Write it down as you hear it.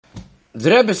The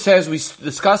Rebbe says, we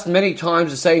discussed many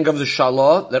times the saying of the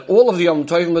Shalah, that all of the Yom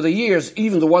Tovim of the years,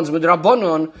 even the ones with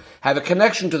Rabbanon, have a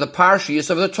connection to the Parshias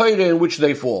of the Torah in which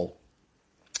they fall.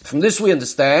 From this we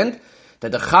understand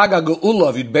that the Chag HaGeula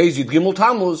of Yud Beis Yud Gimel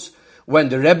Tamuz, when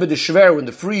the Rebbe the Shver, when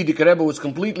the Frierdiker Rebbe was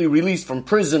completely released from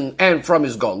prison and from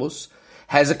his Golus,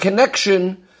 has a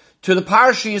connection to the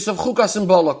Parshias of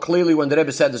Chukas-Balak. Clearly when the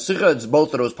Rebbe said the Sikha, it's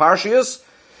both of those Parshias,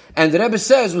 and the Rebbe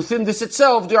says within this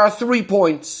itself there are 3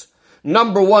 points.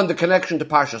 Number 1, the connection to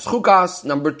Parshas Chukas.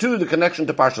 Number 2, the connection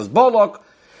to Parshas Balak.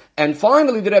 And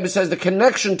finally, the Rebbe says the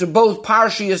connection to both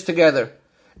Parshias together.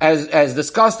 As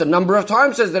discussed a number of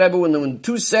times, says the Rebbe, when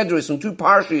 2 Sedris and 2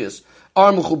 Parshias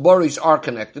are Mechubaris, are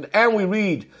connected, and we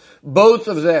read both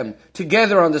of them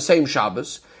together on the same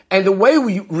Shabbos, and the way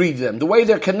we read them, the way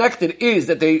they're connected is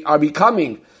that they are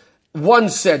becoming one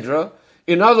Sedra.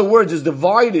 In other words, is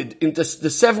divided into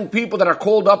the 7 people that are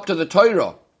called up to the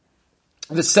Torah.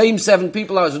 The same 7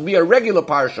 people as would be a regular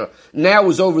parsha now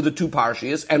is over the 2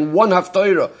 parshias, and 1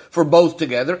 haftorah for both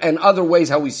together, and other ways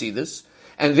how we see this.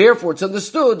 And therefore it's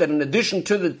understood that in addition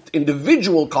to the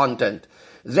individual content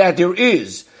that there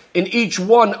is in each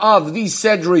one of these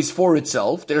sedres for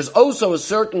itself, there's also a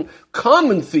certain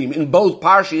common theme in both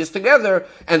parshias together,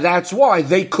 and that's why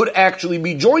they could actually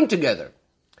be joined together.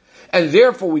 And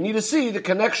therefore we need to see the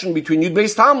connection between Yud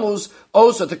Beis Tamuz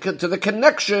also to the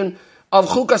connection of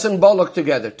Chukas and Balak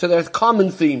together, to their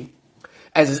common theme,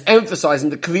 as is emphasized in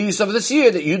the Kviz of this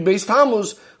year, that Yud Beis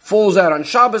Tamuz falls out on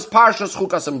Shabbos, Parshas,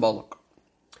 Chukas and Balak.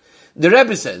 The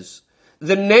Rebbe says,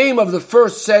 the name of the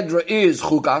first Sedra is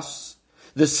Chukas.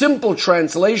 The simple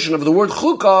translation of the word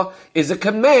Chukah is a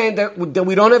command that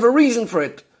we don't have a reason for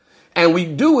it. And we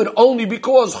do it only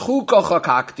because Chukah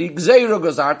Chakakti, Gzeira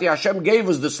Gazarti, Hashem gave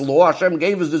us this law, Hashem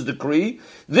gave us this decree.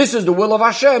 This is the will of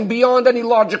Hashem beyond any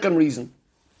logic and reason.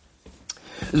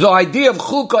 The idea of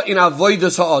chukah in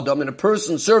avodas ha'adam, in a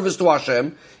person's service to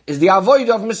Hashem, is the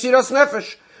avodah of mesiras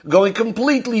nefesh, going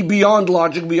completely beyond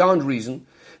logic, beyond reason,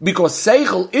 because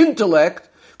seichel, intellect,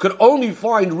 could only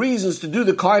find reasons to do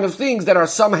the kind of things that are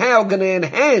somehow going to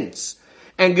enhance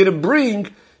and going to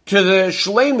bring to the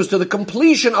shleimus, to the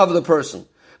completion of the person,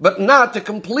 but not to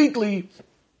completely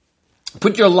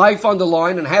put your life on the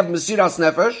line and have mesiras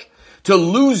nefesh, to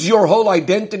lose your whole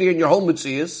identity and your whole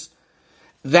metzias.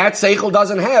 That seichel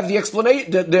doesn't have the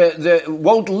explanation,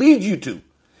 won't lead you to.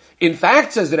 In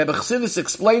fact, says the Rebbe Chassidus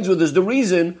explains with us the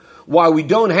reason why we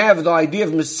don't have the idea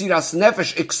of Mesiras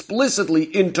Nefesh explicitly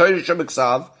in Torah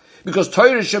Shebiksav, because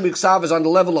Torah Shebiksav is on the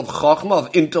level of Chachma,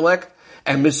 of intellect,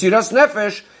 and Mesiras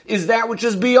Nefesh is that which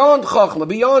is beyond Chachma,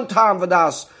 beyond Tam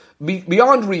Vadas,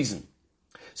 beyond reason.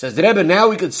 Says the Rebbe, now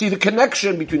we can see the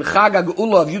connection between Chag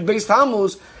HaGeula of Yud Beis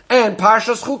Tamuz and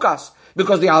Parshas Chukas.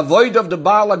 Because the avodah of the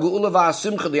Baal HaGeula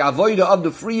V'Asimcha, the avodah of the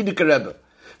Frierdiker Rebbe,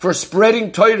 for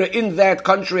spreading Torah in that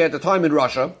country at the time in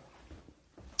Russia,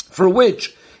 for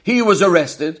which he was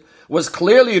arrested, was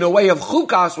clearly in a way of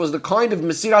Chukas, was the kind of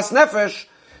Mesiras Nefesh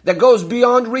that goes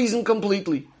beyond reason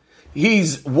completely.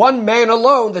 He's one man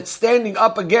alone that's standing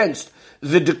up against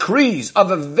the decrees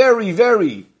of a very,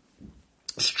 very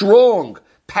strong,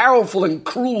 powerful and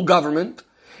cruel government,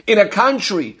 in a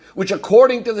country which,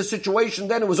 according to the situation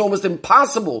then, it was almost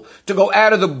impossible to go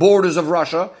out of the borders of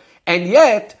Russia, and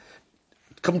yet,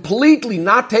 completely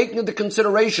not taking into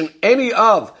consideration any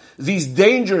of these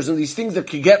dangers and these things that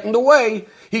could get in the way,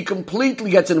 he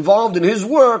completely gets involved in his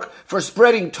work for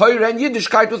spreading Torah and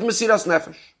Yiddishkeit with Mesiras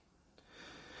Nefesh.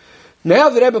 Now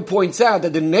the Rebbe points out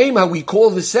that the name how we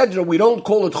call the Sedra, we don't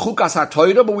call it Chukas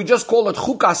HaTorah, but we just call it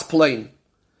Chukas plain.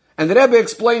 And the Rebbe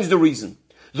explains the reason.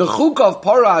 The chukah of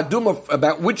Parah Adumah,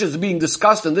 about which is being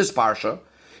discussed in this parsha,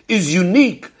 is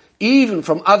unique even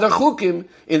from other chukim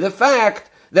in the fact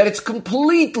that it's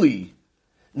completely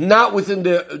not within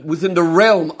the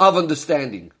realm of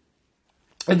understanding.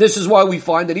 And this is why we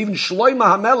find that even Shlomo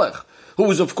HaMelech, who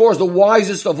was of course the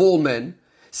wisest of all men,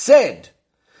 said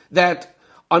that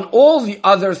on all the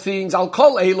other things, Al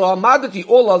Kol Eilo Amadati,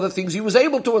 all other things he was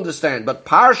able to understand. But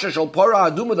Parsha Shal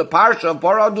Parah Adumah, the Parsha of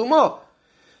Parah Adumah,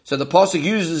 so the pasuk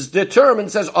uses the term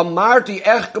and says, "Amarti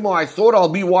echkamo." I thought I'll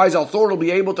be wise. I thought I'll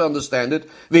be able to understand it.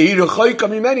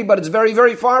 But it's very,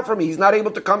 very far from me. He's not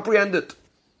able to comprehend it.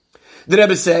 The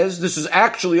Rebbe says this is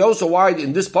actually also why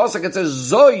in this pasuk it says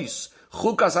Zois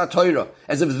Chukas HaTorah,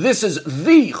 as if this is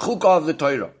the chukah of the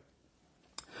Torah,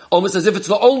 almost as if it's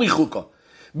the only chukah.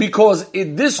 Because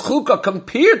this chukah,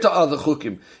 compared to other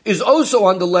chukim, is also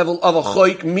on the level of a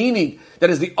choik, meaning that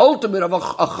is the ultimate of a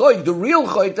choik, the real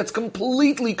choik, that's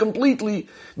completely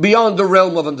beyond the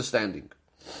realm of understanding.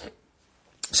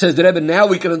 Says the Rebbe, now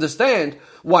we can understand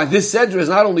why this Sedra is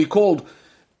not only called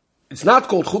it's not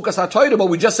called Chukas HaTorah, but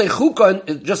we just say Chukah, and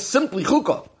it's just simply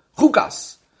Chukah.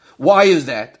 Chukas. Why is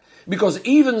that? Because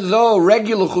even though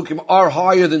regular Chukim are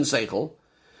higher than Seichel,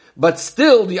 but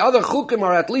still the other Chukim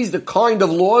are at least the kind of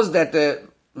laws that the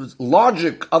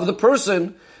logic of the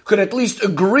person could at least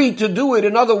agree to do it.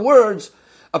 In other words,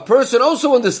 a person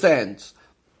also understands,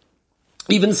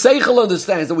 even Seichel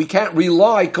understands, that we can't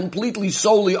rely completely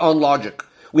solely on logic.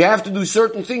 We have to do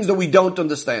certain things that we don't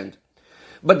understand.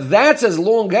 But that's as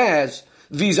long as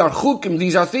these are chukim,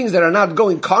 these are things that are not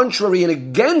going contrary and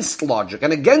against logic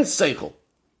and against seichel.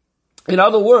 In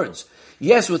other words,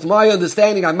 yes, with my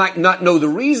understanding, I might not know the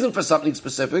reason for something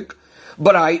specific,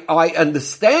 but I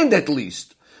understand at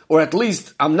least, or at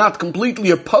least I'm not completely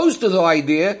opposed to the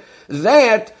idea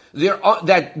that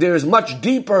there is much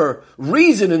deeper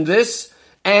reason in this,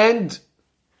 and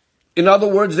in other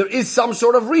words, there is some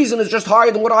sort of reason, it's just higher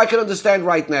than what I can understand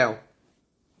right now.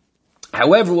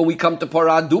 However, when we come to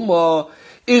Parah Aduma,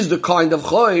 is the kind of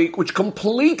choik which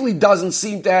completely doesn't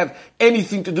seem to have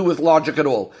anything to do with logic at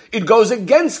all. It goes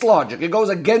against logic, it goes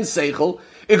against seichel,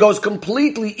 it goes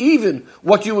completely even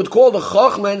what you would call the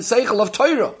chochma and seichel of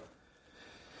Torah.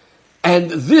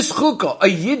 And this chukah, a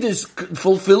yid is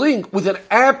fulfilling with an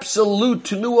absolute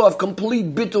tenuah of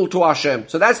complete bittul to Hashem.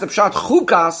 So that's the pshat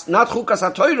chukas, not chukas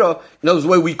ha-Torah, that's the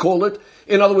way we call it.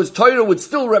 In other words, Torah would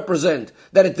still represent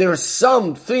that if there is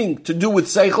something to do with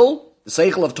seichel, the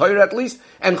seichel of Torah at least,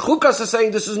 and chukas is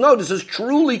saying this is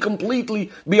truly,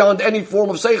 completely beyond any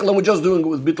form of seichel, and we're just doing it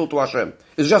with bittul to Hashem.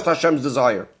 It's just Hashem's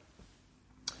desire.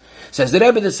 Says the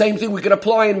Rebbe, the same thing we can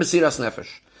apply in Mesiras Nefesh.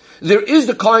 There is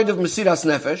the kind of Mesiras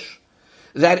Nefesh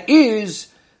that is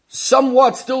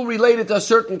somewhat still related to a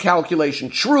certain calculation.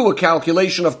 True, a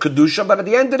calculation of Kedusha, but at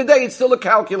the end of the day, it's still a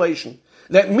calculation.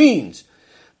 That means,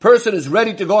 person is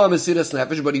ready to go on Mesiras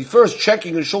Nefesh, but he's first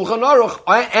checking in Shulchan Aruch,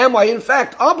 am I in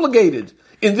fact obligated,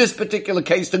 in this particular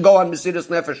case, to go on Mesiras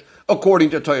Nefesh according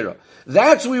to Torah?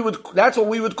 That's what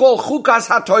we would call Chukas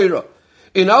HaTorah.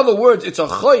 In other words, it's a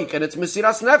chayk and it's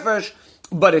Mesiras Nefesh,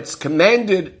 but it's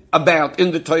commanded about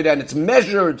in the Torah and it's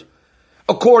measured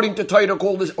according to Torah,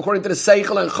 according to the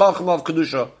Seichel and Chacham of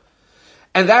Kedusha.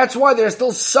 And that's why there's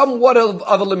still somewhat of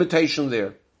a limitation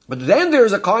there. But then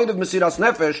there's a kind of Mesiras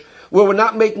Nefesh where we're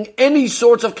not making any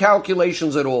sorts of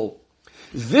calculations at all.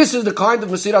 This is the kind of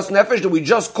Mesiras Nefesh that we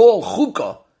just call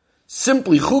Chukah.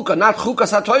 Simply Chukah, not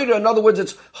Chukas HaTorah. In other words,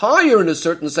 it's higher in a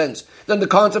certain sense than the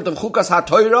concept of Chukas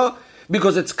HaTorah,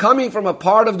 because it's coming from a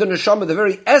part of the neshama, the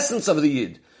very essence of the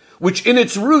Yid, which in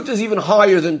its root is even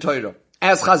higher than Torah.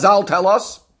 As Chazal tell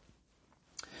us,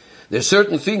 there's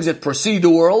certain things that precede the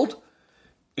world,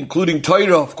 including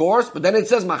Torah, of course, but then it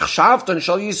says, Machshavtan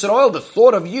Shal Yisrael, the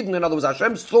thought of Yidden, in other words,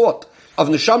 Hashem's thought of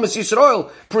Neshamas Yisrael,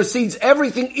 precedes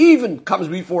everything, even comes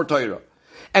before Torah.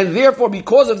 And therefore,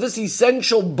 because of this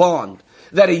essential bond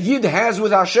that a Yid has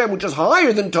with Hashem, which is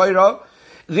higher than Torah,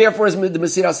 therefore, is the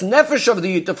Mesiras Nefesh of the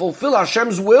Yid to fulfill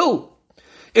Hashem's will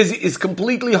is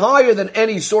completely higher than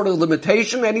any sort of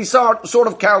limitation, any sort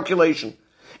of calculation.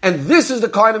 And this is the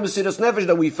kind of Mesiras Nefesh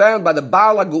that we found by the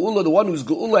Baal HaGeula, the one who's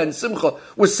Geula and Simcha,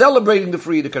 was celebrating the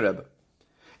Frierdiker Rebbe.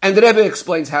 And the Rebbe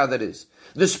explains how that is.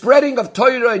 The spreading of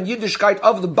Torah and Yiddishkeit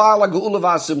of the Baal HaGeula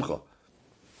v'Simcha.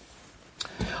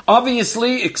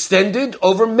 Obviously extended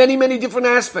over many, many different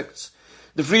aspects.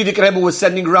 The Frierdiker Rebbe was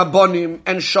sending Rabbonim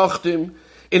and Shachtim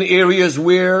in areas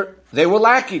where they were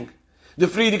lacking. The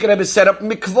Frierdiker Rebbe set up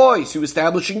mikvois. He was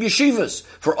establishing yeshivas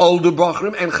for older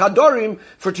bachrim and chadorim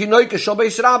for tinoike shel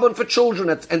beis rabban, for children,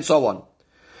 and so on.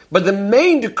 But the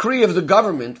main decree of the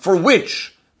government, for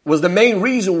which was the main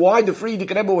reason why the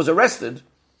Frierdiker Rebbe was arrested,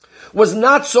 was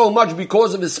not so much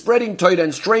because of his spreading Torah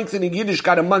and strengthening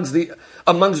Yiddishkeit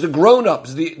amongst the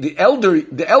grown-ups, the elderly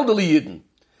Yidden,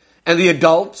 and the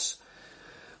adults,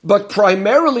 but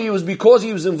primarily it was because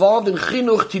he was involved in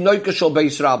chinuch tinoike shel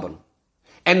beis rabban.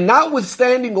 And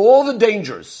notwithstanding all the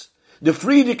dangers, the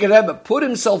Frierdiker Rebbe put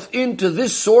himself into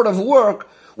this sort of work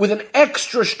with an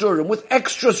extra sturm, with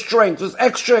extra strength, with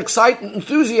extra excitement,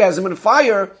 enthusiasm, and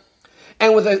fire,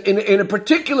 and with in a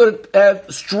particular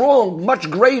strong, much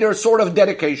greater sort of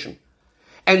dedication.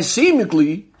 And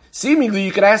seemingly,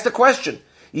 you could ask the question: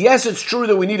 yes, it's true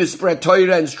that we need to spread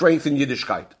Torah and strengthen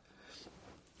Yiddishkeit.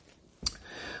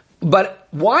 But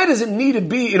why does it need to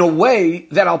be in a way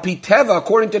that al pi teva,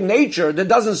 according to nature, there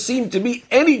doesn't seem to be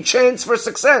any chance for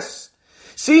success?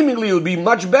 Seemingly it would be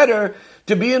much better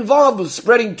to be involved with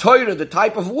spreading Torah, the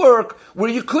type of work where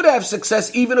you could have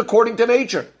success even according to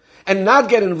nature, and not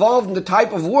get involved in the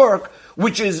type of work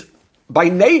which is by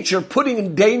nature putting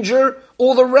in danger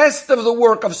all the rest of the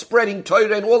work of spreading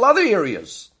Torah in all other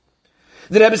areas.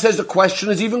 The Rebbe says the question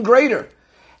is even greater.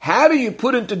 How do you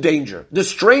put into danger the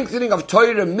strengthening of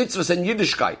Torah, mitzvahs, and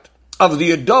Yiddishkeit of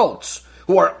the adults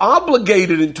who are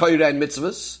obligated in Torah and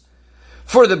mitzvahs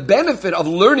for the benefit of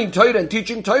learning Torah and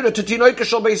teaching Torah to Tinoika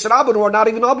Shal Beis Rabban who are not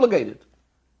even obligated?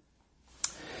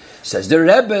 Says the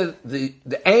Rebbe,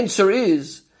 the answer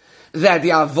is that the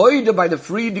avodah by the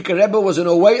Frierdiker Rebbe was in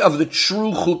a way of the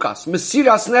true chukas,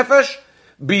 Mesiras Nefesh,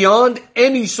 beyond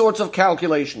any sorts of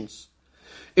calculations.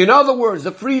 In other words,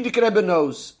 the Frierdiker Rebbe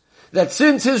knows that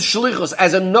since his shlichus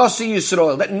as a Nasi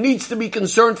Yisrael, that needs to be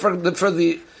concerned for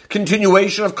the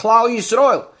continuation of Klal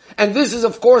Yisrael. And this is,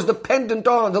 of course, dependent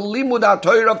on the Limud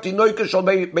HaTorah of Tinoika Shal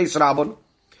Beis Rabban.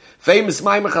 Famous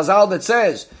Maimon Chazal that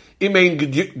says, Imein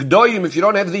Gdoyim, if you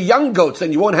don't have the young goats,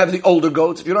 then you won't have the older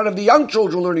goats. If you don't have the young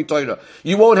children learning Torah,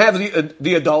 you won't have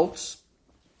the adults.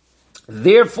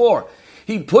 Therefore,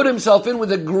 he put himself in with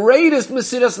the greatest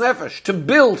Mesiras Nefesh to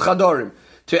build Chadorim,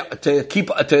 to keep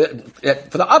for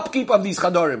the upkeep of these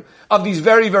Chadorim, of these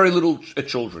very, very little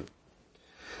children.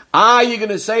 You're going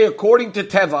to say, according to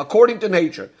Teva, according to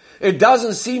nature, it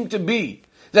doesn't seem to be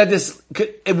that this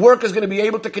work is going to be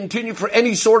able to continue for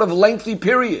any sort of lengthy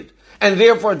period. And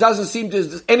therefore it doesn't seem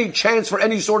there's any chance for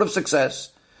any sort of success.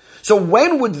 So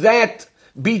when would that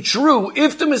be true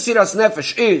if the Mesiras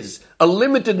Nefesh is a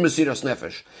limited Mesiras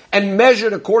Nefesh and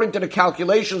measured according to the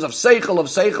calculations of Seichel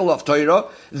of Torah,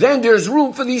 then there's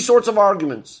room for these sorts of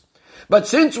arguments. But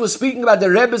since we're speaking about the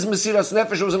Rebbe's Mesiras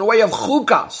Nefesh, it was in a way of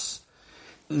Chukas.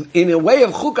 In a way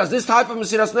of Chukas, this type of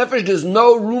Mesiras Nefesh, there's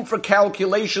no room for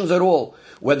calculations at all.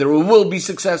 Whether it will be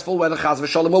successful, whether Chas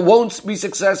v'Shalom it won't be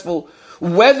successful,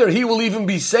 whether he will even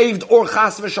be saved or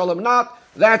Chas v'Shalom not,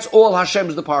 that's all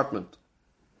Hashem's department.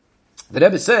 The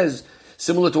Rebbe says,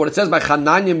 similar to what it says by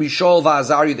Chananya, Mishol,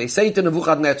 Va'azari, they say to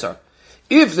Nebuchadnezzar,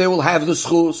 if they will have the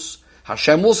schus,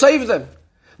 Hashem will save them.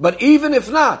 But even if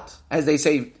not, as they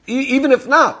say, even if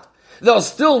not, they're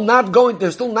still not going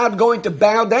to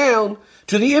bow down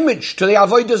to the image, to the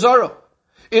Avodah Zarah.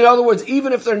 In other words,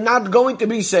 even if they're not going to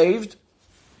be saved,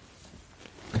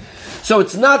 so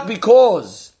it's not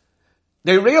because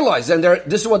they realize, and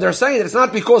this is what they're saying, that it's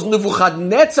not because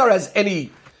Nebuchadnezzar has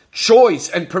any choice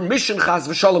and permission, Chas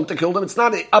v'Shalom, to kill them. It's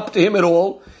not up to him at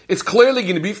all. It's clearly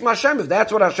going to be from Hashem. If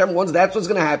that's what Hashem wants, that's what's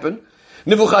going to happen.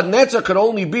 Nebuchadnezzar could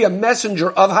only be a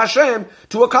messenger of Hashem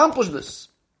to accomplish this.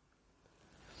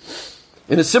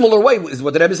 In a similar way, is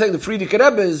what the Rebbe is saying, the Frierdiker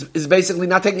Rebbe is basically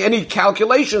not taking any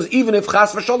calculations, even if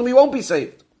Chas v'Shalom he won't be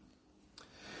saved.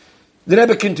 The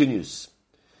Rebbe continues.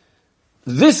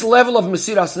 This level of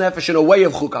Mesiras Nefesh in a way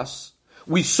of Chukas,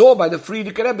 we saw by the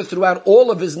Frierdiker Rebbe throughout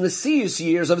all of his Nesius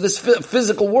years of this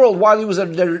physical world, while he was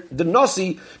at the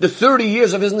Nasi, the 30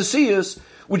 years of his Nesius,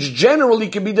 which generally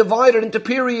can be divided into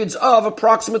periods of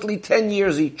approximately 10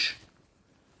 years each.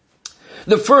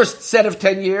 The first set of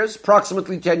 10 years,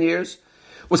 approximately 10 years,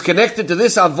 was connected to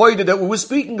this avodah that we were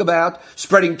speaking about,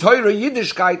 spreading Torah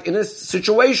Yiddishkeit in a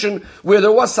situation where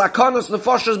there was sakanas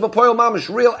nefashos b'poil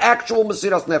mamish, real actual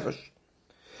Mesiras Nefesh.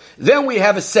 Then we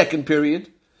have a second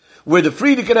period where the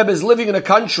Frierdiker Rebbe is living in a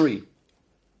country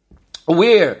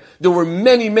where there were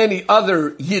many, many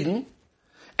other Yidden,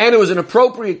 and it was an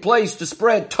appropriate place to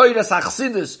spread Torah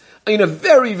Achsidus in a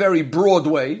very, very broad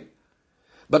way.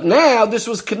 But now this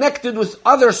was connected with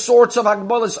other sorts of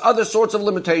agbalas, other sorts of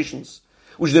limitations,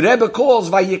 which the Rebbe calls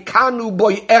Vayekanu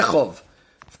Boy Echov.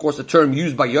 Of course, the term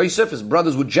used by Yosef, his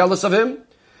brothers were jealous of him.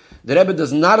 The Rebbe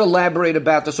does not elaborate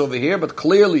about this over here, but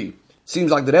clearly it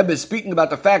seems like the Rebbe is speaking about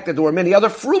the fact that there were many other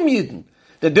Frum Yidden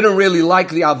that didn't really like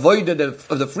the avodah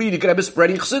of the Frierdiker Rebbe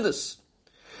spreading Chassidus.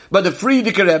 But the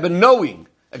Frierdiker Rebbe, knowing,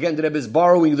 again the Rebbe is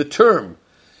borrowing the term,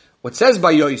 what says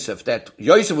by Yosef, that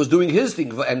Yosef was doing his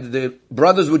thing, and the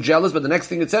brothers were jealous, but the next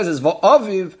thing it says is,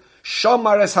 Va'aviv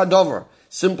Shamar es Hadover.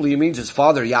 Simply it means his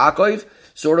father Yaakov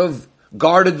sort of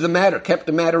guarded the matter, kept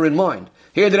the matter in mind.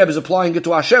 Here the Rebbe is applying it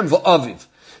to Hashem, Va'aviv.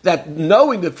 That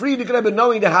knowing, the Frierdiker Rebbe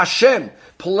knowing that Hashem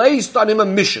placed on him a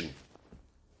mission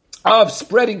of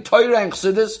spreading Torah and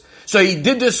Chassidus, so he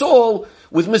did this all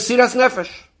with Mesiras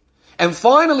Nefesh. And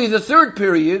finally, the third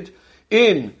period,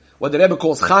 in what the Rebbe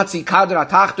calls Chatzi Kadra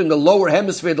Tacht, in the lower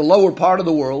hemisphere, the lower part of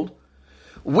the world,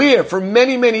 where for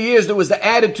many, many years there was the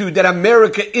attitude that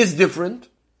America is different,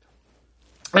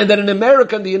 and that in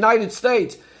America, in the United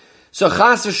States, so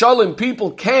Chas v'Shalom,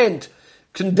 people can't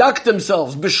conduct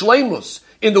themselves, b'shleimus,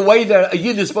 in the way that a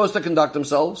Yid is supposed to conduct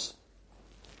themselves.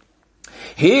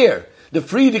 Here, the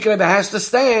Frierdiker Rebbe has to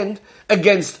stand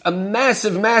against a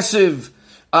massive, massive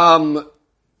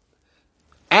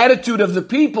attitude of the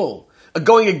people,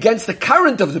 going against the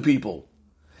current of the people,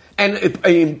 and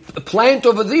a plant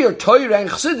over there, Torah and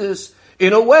Chassidus,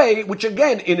 in a way which,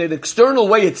 again, in an external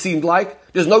way, it seemed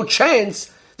like there's no chance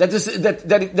that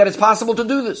it's possible to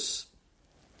do this.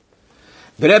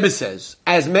 The Rebbe says,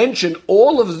 as mentioned,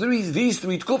 all of these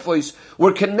three tkufos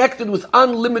were connected with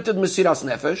unlimited Mesiras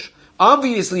Nefesh,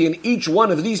 obviously in each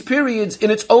one of these periods in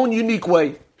its own unique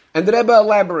way. And the Rebbe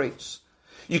elaborates.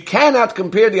 You cannot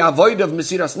compare the avodah of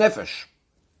Mesiras Nefesh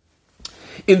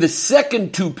in the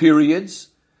second two periods,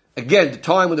 again, the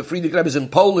time when the Frierdiker Rebbe is in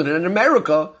Poland and in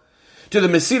America, to the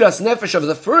Mesiras Nefesh of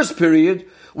the first period,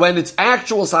 when it's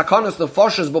actual sakanas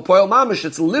nefashos b'poel mamish,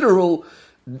 it's literal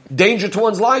danger to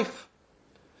one's life.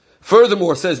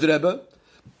 Furthermore, says the Rebbe,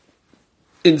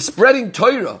 in spreading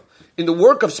Torah, in the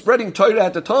work of spreading Torah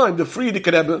at the time, the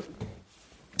Frierdiker Rebbe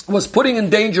was putting in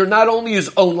danger not only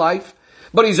his own life,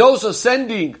 but he's also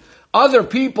sending other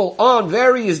people on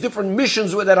various different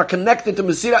missions that are connected to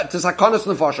Sakanas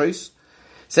Nefashos.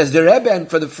 Says the Rebbe, and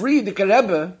for the Frierdiker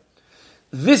Rebbe,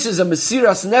 this is a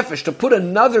Mesiras Nefesh. To put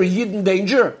another Yid in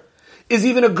danger is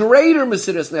even a greater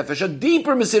Mesiras Nefesh, a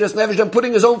deeper Mesiras Nefesh than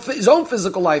putting his own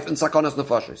physical life in Sakanas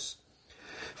Nefashos.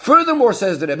 Furthermore,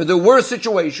 says the Rebbe, there were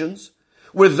situations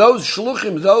where those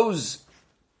shluchim, those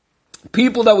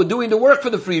people that were doing the work for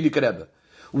the Frierdiker Rebbe,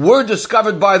 were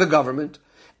discovered by the government,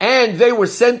 and they were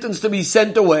sentenced to be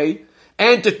sent away,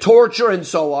 and to torture and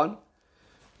so on.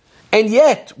 And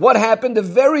yet, what happened the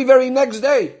very, very next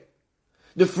day?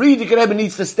 The Frierdiker Rebbe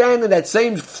needs to stand in that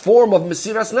same form of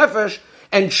Mesiras Nefesh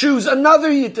and choose another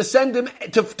Yid to send him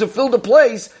to fill the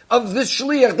place of this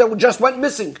Shliach that just went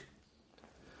missing.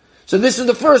 So this is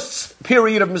the first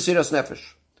period of Mesiras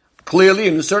Nefesh. Clearly,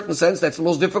 in a certain sense, that's the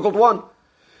most difficult one.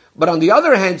 But on the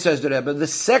other hand, says the Rebbe, the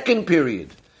second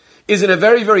period is in a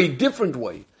very, very different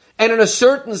way. And in a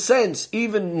certain sense,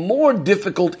 even more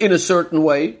difficult in a certain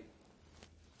way,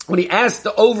 when he has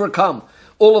to overcome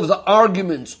all of the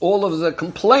arguments, all of the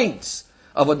complaints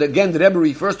of what, again, the Rebbe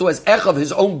refers to as Ech, of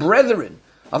his own brethren,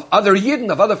 of other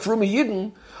Yidden, of other Fruma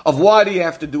Yidden, of why do you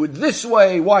have to do it this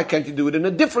way, why can't you do it in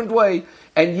a different way,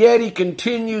 and yet he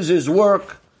continues his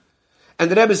work.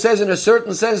 And the Rebbe says, in a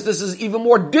certain sense, this is even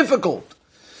more difficult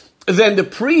than the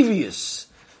previous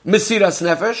Mesiras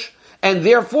Nefesh, and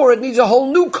therefore it needs a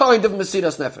whole new kind of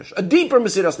Mesiras Nefesh, a deeper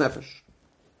Mesiras Nefesh.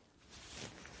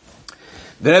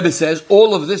 The Rebbe says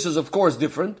all of this is, of course,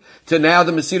 different to now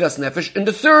the Mesiras Nefesh in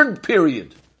the third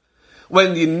period,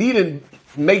 when you need to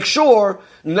make sure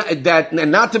that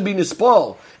not to be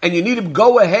nispal, and you need to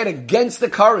go ahead against the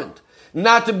current,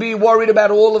 not to be worried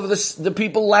about all of the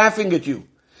people laughing at you,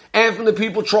 and from the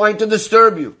people trying to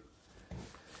disturb you.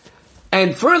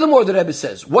 And furthermore, the Rebbe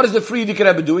says, what is the Frierdiker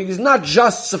Rebbe doing? He's not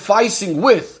just sufficing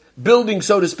with building,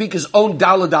 so to speak, his own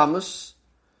Daladamas,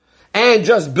 and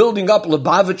just building up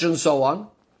Lubavitch and so on.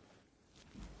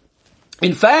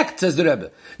 In fact, says the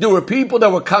Rebbe, there were people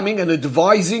that were coming and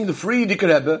advising the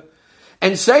Frierdiker Rebbe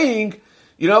and saying,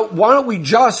 why don't we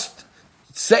just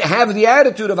have the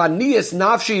attitude of Aniyas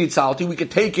Nafshi Yitzalti, we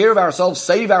could take care of ourselves,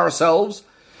 save ourselves,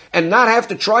 and not have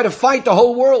to try to fight the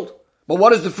whole world. But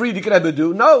what does the Frierdiker Rebbe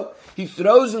do? No, he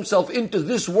throws himself into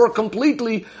this work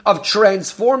completely of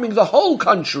transforming the whole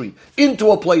country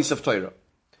into a place of Torah.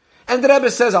 And the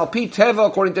Rebbe says, Al Pi Teva,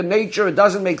 according to nature, it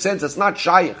doesn't make sense, it's not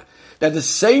shaykh, that the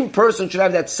same person should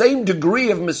have that same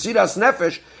degree of Mesiras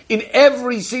Nefesh in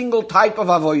every single type of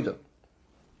avodah.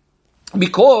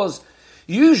 Because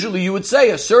usually you would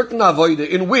say a certain avodah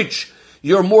in which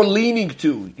you're more leaning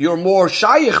to, you're more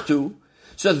shaykh to,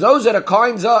 so those that are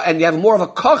kinds of, and you have more of a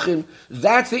kachin,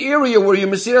 that's the area where your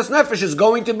Mesiras Nefesh is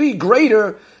going to be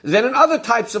greater than in other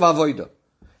types of avodah.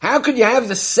 How could you have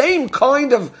the same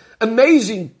kind of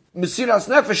amazing Mesiras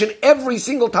Nefesh in every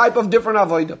single type of different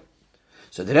avodah?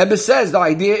 So the Rebbe says the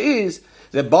idea is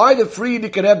that by the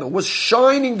Frierdiker Rebbe was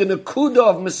shining the nekuda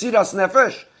of Mesiras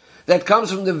Nefesh that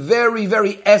comes from the very,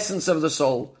 very essence of the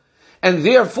soul. And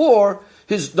therefore,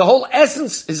 his whole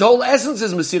essence is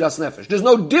Mesiras Nefesh. There's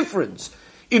no difference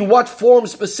in what form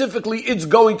specifically it's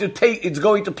going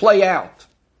to play out,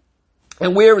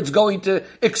 and where it's going to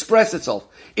express itself.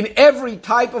 In every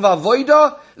type of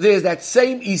avodah, there's that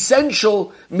same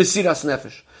essential Mesiras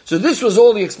Nefesh. So this was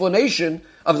all the explanation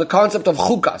of the concept of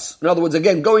Chukas. In other words,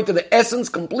 again, going to the essence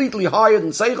completely higher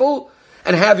than Seichel,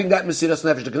 and having that Mesiras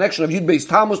Nefesh, the connection of Yud Beis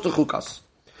Tamuz to Chukas.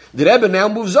 The Rebbe now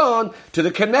moves on to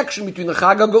the connection between the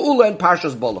Chag HaGeula and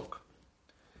Parshas Balak.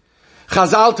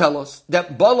 Chazal tell us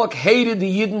that Balak hated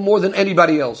the Yidden more than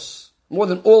anybody else, more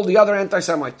than all the other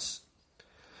anti-Semites.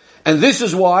 And this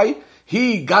is why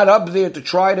he got up there to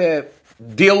try to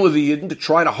deal with the Yidden, to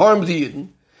try to harm the Yidden,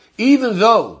 even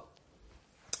though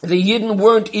the Yidden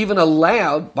weren't even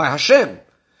allowed by Hashem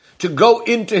to go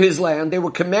into his land. They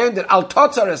were commanded, Al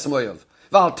Tatzar es Moav,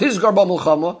 Val Tizgar ba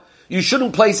Milchama, you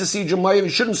shouldn't place a siege in Moav, you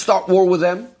shouldn't start war with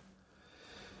them.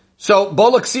 So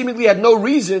Balak seemingly had no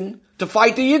reason to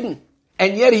fight the Yidden.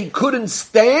 And yet he couldn't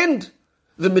stand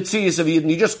the Metzias of Yidden.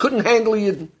 He just couldn't handle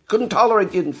Yidden, couldn't tolerate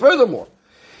Yidden. Furthermore,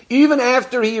 even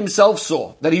after he himself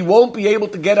saw that he won't be able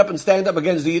to get up and stand up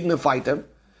against the Yidden and fight them,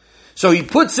 so he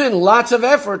puts in lots of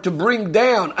effort to bring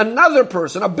down another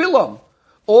person, a Bilam,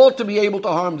 all to be able to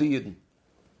harm the Yidden.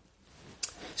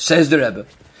 Says the Rebbe,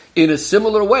 in a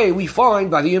similar way we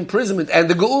find by the imprisonment and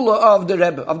the Geula of the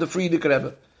Rebbe, of the Frierdiker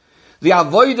Rebbe, the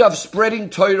avodah of spreading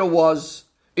Torah was,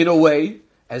 in a way,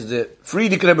 as the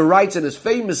Frierdiker Rebbe writes in his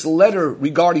famous letter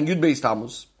regarding Yud Beis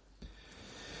Tamuz.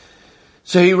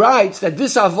 So he writes that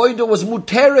this avodah was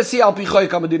muteresi al pi choik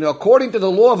hamadina. According to the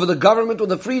law of the government, what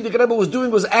the Frierdiker Rebbe was doing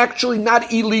was actually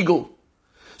not illegal.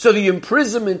 So the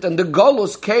imprisonment and the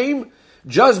galus came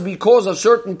just because of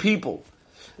certain people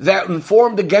that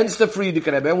informed against the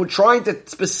Frierdiker Rebbe and were trying to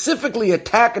specifically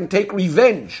attack and take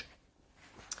revenge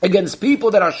against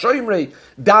people that are shoymrei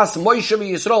das Moshe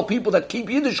Yisrael, people that keep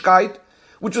Yiddishkeit,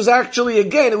 which was actually,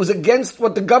 again, it was against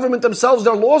what the government themselves,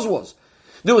 their laws was.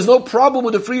 There was no problem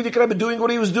with the Frierdiker Rebbe doing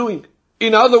what he was doing.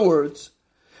 In other words,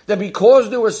 that because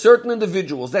there were certain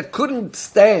individuals that couldn't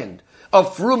stand a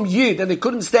frum Yid and they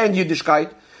couldn't stand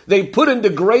Yiddishkeit, they put in the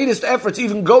greatest efforts,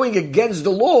 even going against the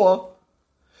law,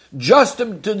 just to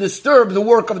disturb the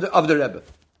work of the Rebbe.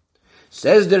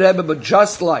 Says the Rebbe, but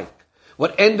just like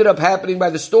what ended up happening by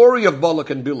the story of Balak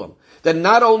and Bilam, that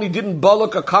not only didn't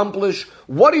Balak accomplish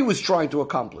what he was trying to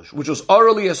accomplish, which was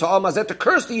orally as ha'amazet to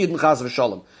curse the Yidden chas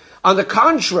v'shalom. On the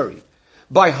contrary,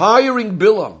 by hiring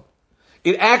Bilam,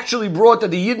 it actually brought that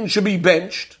the Yidden should be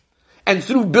benched, and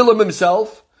through Bilam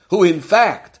himself, who in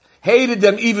fact hated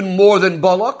them even more than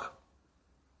Balak.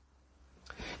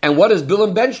 And what does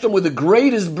Bilam bench them with the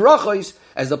greatest brachos,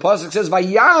 as the pasuk says,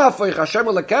 "Vayafay Hashem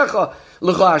lekecha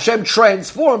l'cha." Hashem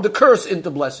transformed the curse into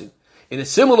blessing. In a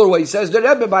similar way, says the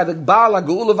Rebbe by the Baal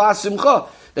HaGeula v'Asimcha,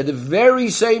 that the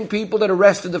very same people that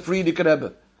arrested the Frierdiker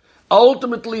Rebbe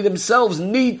ultimately themselves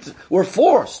were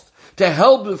forced to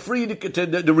help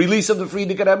the release of the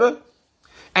Frierdiker Rebbe,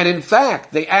 and in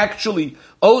fact, they actually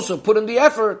also put in the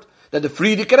effort that the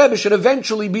Frierdiker Rebbe should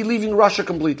eventually be leaving Russia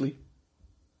completely.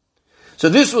 So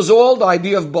this was all the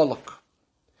idea of Balak.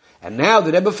 And now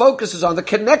the Rebbe focuses on the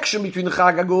connection between the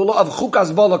Chag HaGeula of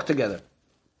Chukas-Balak together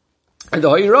and the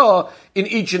Hoirah in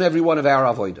each and every one of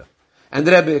our Avodah. And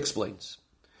the Rebbe explains.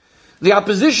 The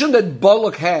opposition that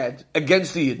Balak had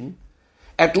against the Yidden,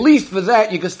 at least for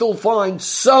that you can still find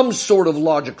some sort of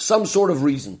logic, some sort of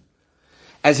reason.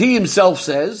 As he himself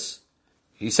says,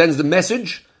 he sends the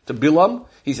message to Bilam.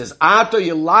 He says, that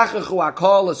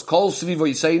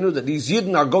these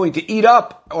Yidden are going to eat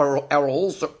up our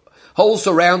whole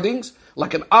surroundings,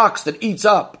 like an ox that eats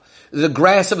up the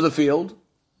grass of the field.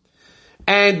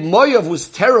 And Moav was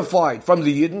terrified from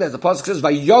the Yidden, as the pasuk says,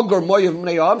 "Vayogar Moav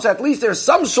Bnei Am." So at least there's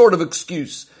some sort of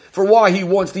excuse for why he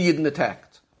wants the Yidden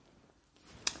attacked.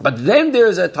 But then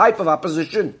there's a type of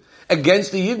opposition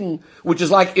against the Yidden, which is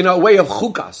like in a way of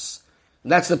Chukas.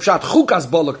 And that's the Pshat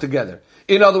Chukas-Balak together.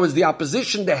 In other words, the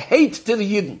opposition, the hate to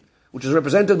the Yidden, which is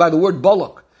represented by the word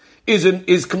Balak,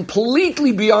 is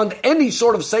completely beyond any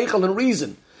sort of seichel and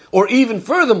reason, or even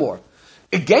furthermore,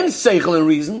 against seichel and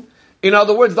reason. In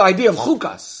other words, the idea of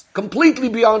chukas, completely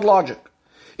beyond logic.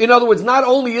 In other words, not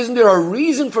only isn't there a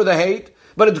reason for the hate,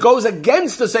 but it goes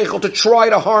against the seichel to try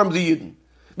to harm the Yidden,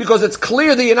 because it's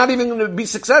clear that you're not even going to be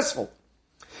successful.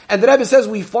 And the Rebbe says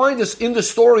we find this in the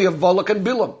story of Balak and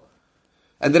Bilam.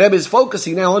 And the Rebbe is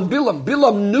focusing now on Bilam.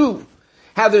 Bilam knew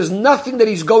how there's nothing that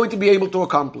he's going to be able to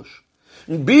accomplish.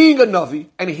 And being a Navi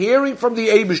and hearing from the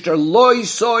Eibishter, Loi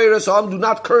soir esam, do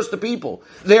not curse the people.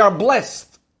 They are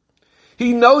blessed.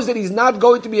 He knows that he's not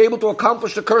going to be able to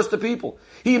accomplish to curse the people.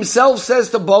 He himself says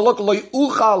to Balak, Loi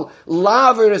uchal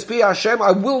laver espi Hashem,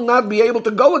 I will not be able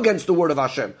to go against the word of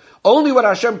Hashem. Only what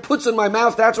Hashem puts in my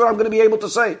mouth, that's what I'm going to be able to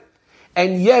say.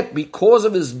 And yet, because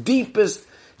of his deepest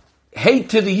hate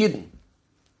to the Yidden,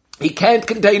 he can't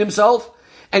contain himself,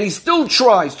 and he still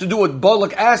tries to do what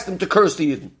Balak asked him to curse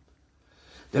the Yidden.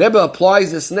 The Rebbe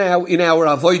applies this now in our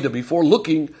Avodah before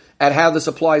looking at how this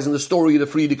applies in the story of the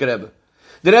Frierdiker Rebbe.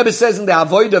 The Rebbe says in the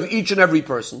Avodah of each and every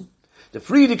person, the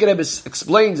Frierdiker Rebbe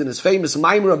explains in his famous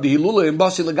Maimer of the Hilula in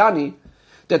Basi Lagani,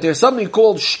 that there's something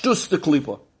called Shtus de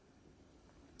Klippa.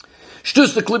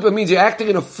 Shtus de Klippa means you're acting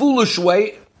in a foolish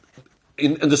way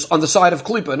on the side of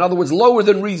Klippa. In other words, lower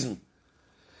than reason.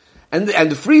 And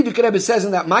the Frierdiker Rebbe says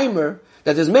in that Maimer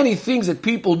that there's many things that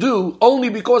people do only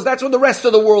because that's what the rest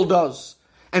of the world does.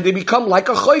 And they become like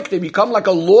a chayk, they become like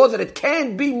a law that it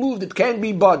can't be moved, it can't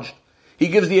be budged. He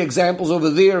gives the examples over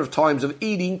there of times of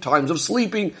eating, times of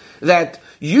sleeping, that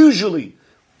usually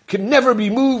can never be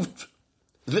moved,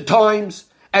 the times,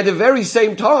 at the very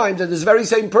same time that this very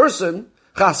same person,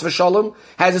 chas v'shalom,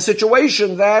 has a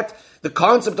situation that the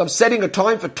concept of setting a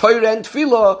time for Torah and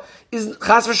Tefillah is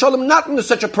chas v'shalom not in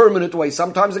such a permanent way.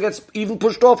 Sometimes it gets even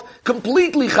pushed off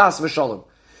completely chas v'shalom.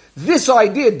 This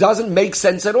idea doesn't make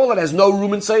sense at all. It has no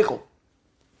room in seichel.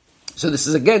 So this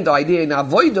is again the idea in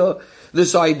Avodah,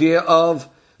 this idea of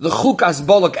the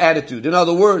Chukas-Balak attitude. In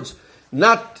other words,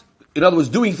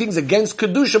 doing things against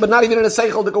Kedusha, but not even in a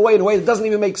seichel way, in a way that doesn't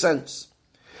even make sense.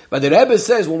 But the Rebbe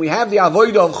says when we have the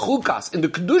Avodah of Chukas in the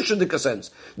Kedusha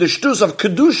sense, the shtus of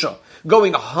Kedusha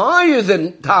going higher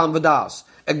than Ta'am V'das,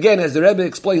 again, as the Rebbe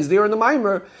explains there in the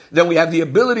Maimer, then we have the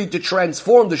ability to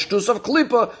transform the shtus of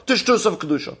Klippa to shtus of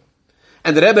Kedusha.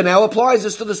 And the Rebbe now applies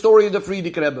this to the story of the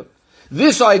Frierdiker Rebbe.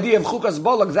 This idea of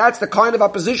Chukas-Balak, that's the kind of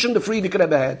opposition the Frierdiker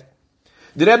Rebbe had.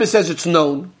 The Rebbe says it's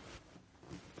known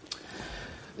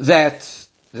that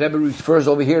the Rebbe refers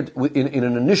over here in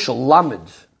an initial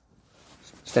lamed,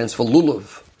 stands for lulav.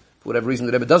 For whatever reason,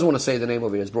 the Rebbe doesn't want to say the name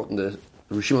over here. It's brought in the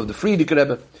Rishim of the Frierdiker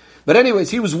Rebbe. But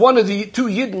anyways, he was one of the two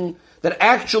Yidden that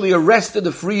actually arrested the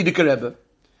Frierdiker Rebbe.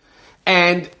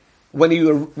 And when he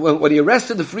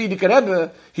arrested the Frierdiker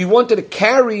Rebbe, he wanted to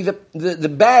carry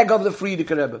the bag of the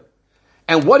Frierdiker Rebbe.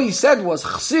 And what he said was,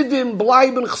 Chsidim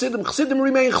bleiben Chsidim, Chsidim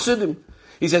remain Chsidim.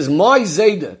 He says, my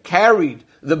Zayda carried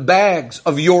the bags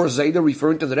of your Zayda,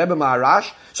 referring to the Rebbe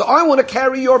Maharash, so I want to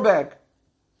carry your bag.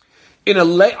 On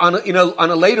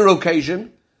a later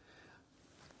occasion,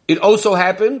 it also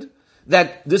happened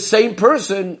that this same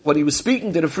person, when he was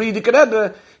speaking to the Frierdiker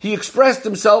Rebbe, he expressed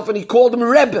himself and he called him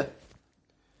Rebbe.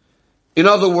 In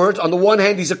other words, on the one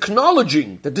hand, he's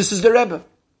acknowledging that this is the Rebbe.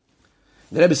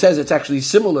 The Rebbe says it's actually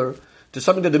similar to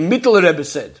something that the Mittler Rebbe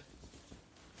said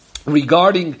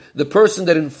regarding the person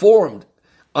that informed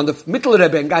on the Mittler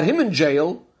Rebbe and got him in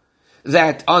jail,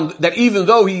 that even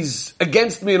though he's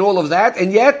against me and all of that,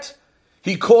 and yet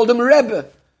he called him Rebbe.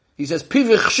 He says,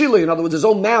 Pivich Shili, in other words, his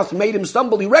own mouth made him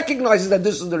stumble. He recognizes that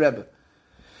this is the Rebbe.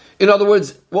 In other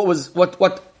words,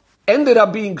 what ended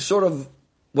up being sort of,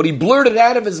 what he blurted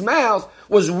out of his mouth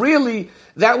was really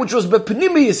that which was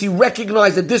Bepnimius. He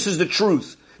recognized that this is the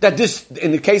truth. That this,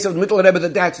 in the case of the Mittler Rebbe,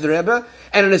 that's the Rebbe.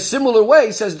 And in a similar way,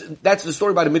 he says that's the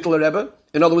story by the Mittler Rebbe.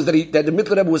 In other words, that the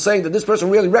Mittler Rebbe was saying that this person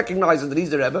really recognizes that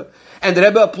he's the Rebbe. And the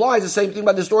Rebbe applies the same thing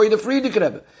by the story of the Frierdiker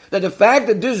Rebbe. That the fact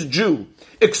that this Jew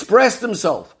expressed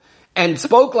himself and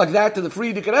spoke like that to the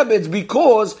Frierdiker Rebbe, it's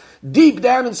because deep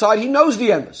down inside he knows the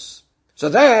emes. So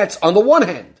that's on the one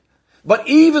hand. But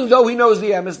even though he knows the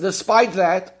emes, despite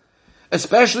that,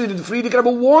 especially the Frierdiker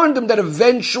Rebbe warned him that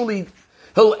eventually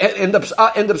he'll end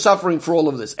up suffering for all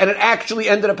of this. And it actually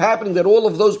ended up happening that all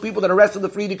of those people that arrested the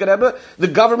Frierdiker Rebbe, the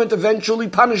government eventually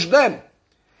punished them.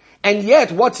 And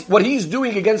yet, what he's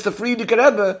doing against the Frierdiker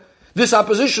Rebbe, this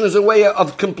opposition is a way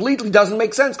of completely doesn't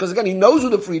make sense. Because again, he knows who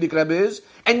the Frierdiker Rebbe is,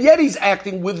 and yet he's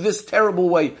acting with this terrible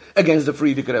way against the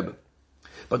Frierdiker Rebbe.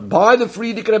 But by the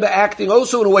Frierdiker Rebbe acting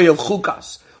also in a way of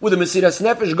chukas, with the Mesiras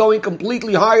Nefesh going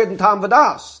completely higher than Tam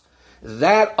Vadas,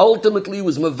 that ultimately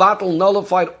was mevatel,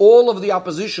 nullified all of the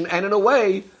opposition, and in a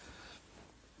way,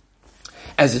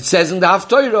 as it says in the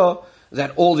Haftarah,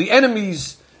 that all the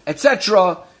enemies,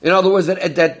 etc., in other words,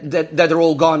 that they're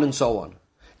all gone and so on.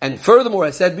 And furthermore,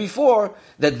 I said before,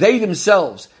 that they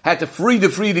themselves had to free the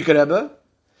Frierdiker Rebbe,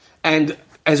 and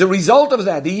as a result of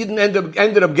that, the Yidden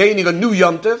ended up gaining a new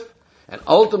Yom Tov, and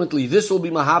ultimately this will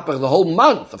be Mahapach the whole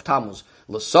month of Tamuz.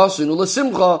 L'sasin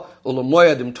u'lesimcha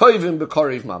u'lemoyadim toivim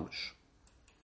b'kariv mamash.